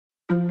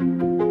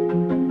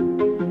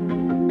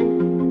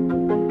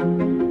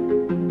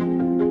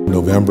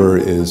November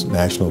is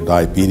National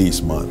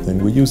Diabetes Month, and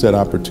we use that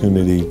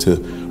opportunity to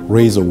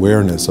raise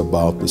awareness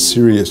about the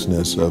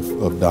seriousness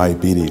of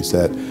diabetes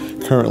that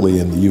currently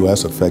in the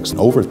U.S. affects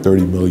over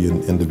 30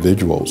 million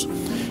individuals.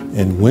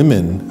 And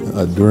women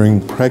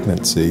during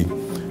pregnancy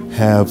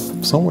have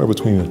somewhere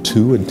between a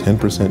 2 and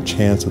 10%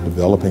 chance of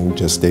developing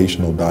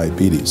gestational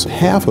diabetes.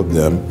 Half of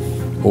them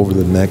over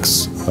the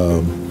next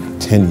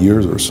 10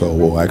 years or so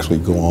will actually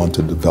go on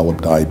to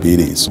develop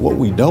diabetes. What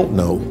we don't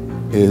know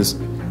is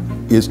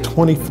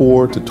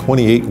 24 to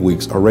 28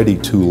 weeks already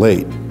too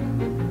late?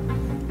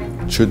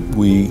 Should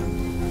we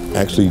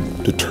actually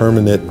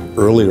determine it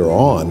earlier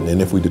on?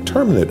 And if we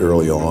determine it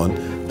early on,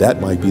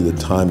 that might be the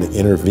time to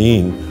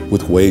intervene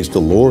with ways to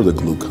lower the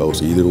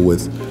glucose, either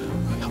with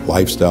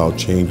lifestyle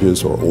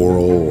changes or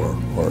oral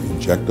or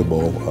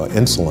injectable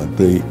insulin.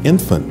 The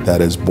infant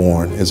that is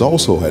born is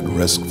also at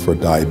risk for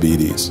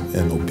diabetes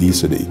and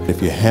obesity.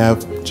 If you have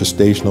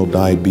gestational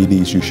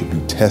diabetes, you should be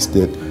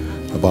tested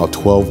about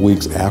 12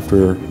 weeks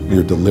after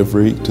your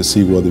delivery to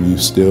see whether you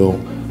still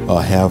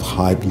have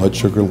high blood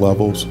sugar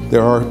levels.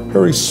 There are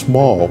very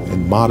small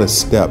and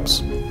modest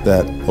steps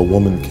that a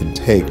woman can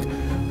take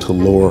to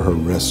lower her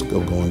risk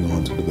of going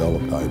on to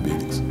develop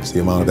diabetes. It's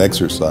the amount of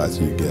exercise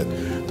you get,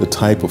 the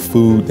type of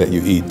food that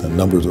you eat, the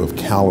numbers of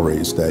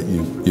calories that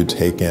you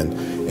take in,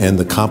 and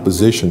the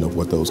composition of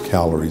what those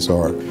calories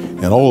are.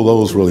 And all of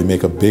those really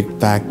make a big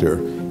factor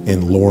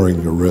in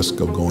lowering your risk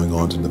of going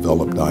on to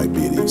develop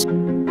diabetes.